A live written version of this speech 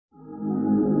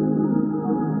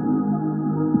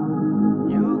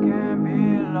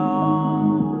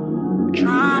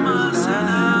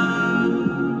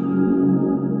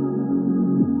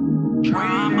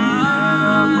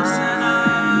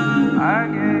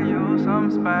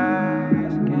some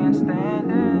space. Can't stand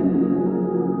it.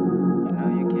 You know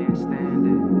you can't stand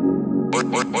it.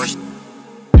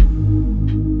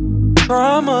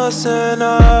 Trauma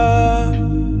center,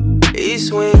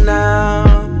 East Wing now.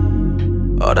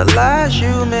 All the lies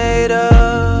you made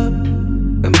up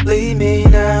complete me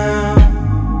now.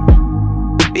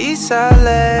 B-side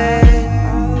lay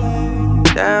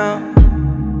down.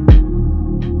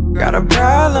 Got a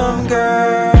problem,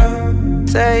 girl,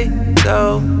 say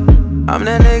so. I'm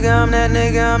that nigga, I'm that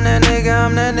nigga, I'm that nigga,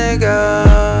 I'm that nigga.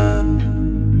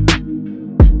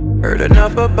 Heard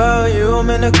enough about you, I'm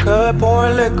in the cut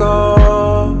pouring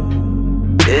liquor.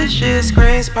 This shit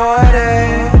screams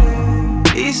party.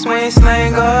 East Wing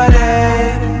slang all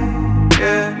day,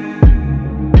 yeah.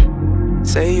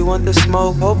 Say you want the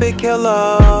smoke, hope it kill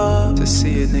off to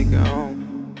see a nigga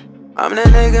home. I'm that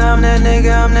nigga, I'm that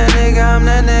nigga, I'm that nigga, I'm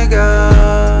that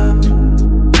nigga.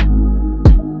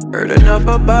 Heard enough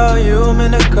about you, I'm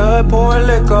in the cut pouring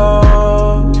liquor.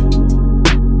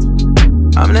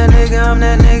 I'm that nigga, I'm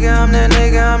that nigga, I'm that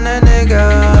nigga, I'm that nigga.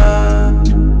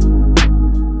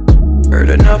 Heard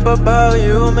enough about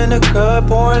you, I'm in the cut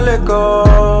pouring liquor.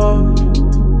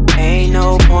 Ain't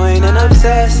no point in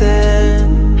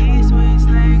obsessing.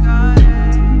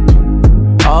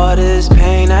 All this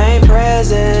pain, I ain't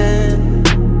present.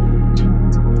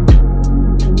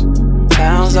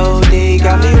 Sounds OD,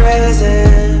 got me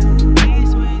resin.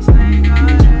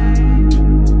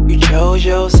 You chose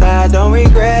your side, don't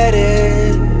regret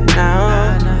it.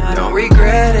 No, don't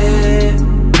regret it.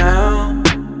 No.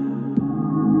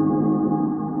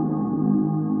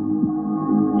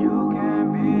 You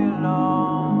can't be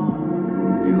alone.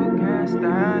 You can't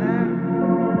stand it.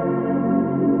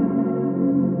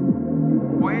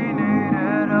 We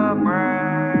needed a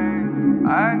break. I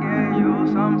gave you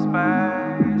some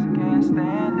space. Can't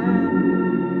stand it.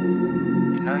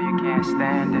 You know you can't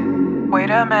stand it. Wait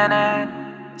a minute.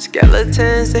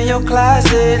 Skeletons in your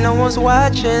closet, no one's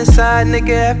watching. Side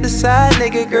nigga after side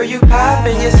nigga, girl you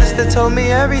poppin'. Your sister told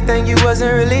me everything, you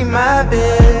wasn't really my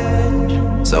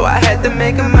bitch. So I had to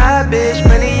make her my bitch.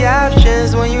 Plenty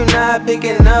options when you not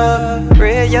picking up.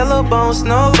 Red, yellow bone,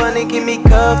 snow bunny, give me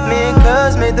cuff. Me and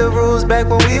cuz made the rules back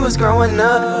when we was growing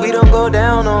up. We don't go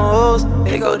down on hoes,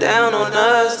 they go down on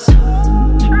us.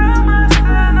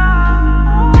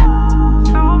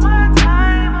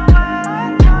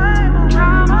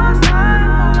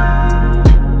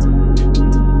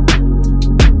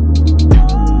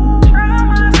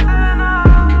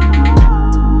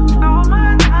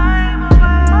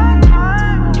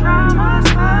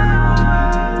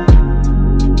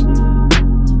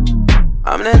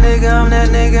 I'm that nigga, I'm that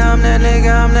nigga, I'm that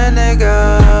nigga, I'm that nigga.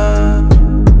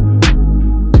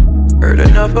 Heard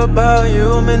enough about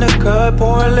you, I'm in the cut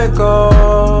pouring liquor.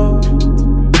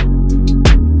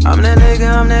 I'm that nigga,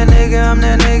 I'm that nigga, I'm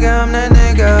that nigga, I'm that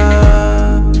nigga.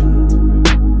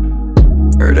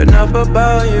 Heard enough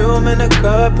about you, I'm in the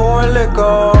cut pouring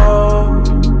liquor.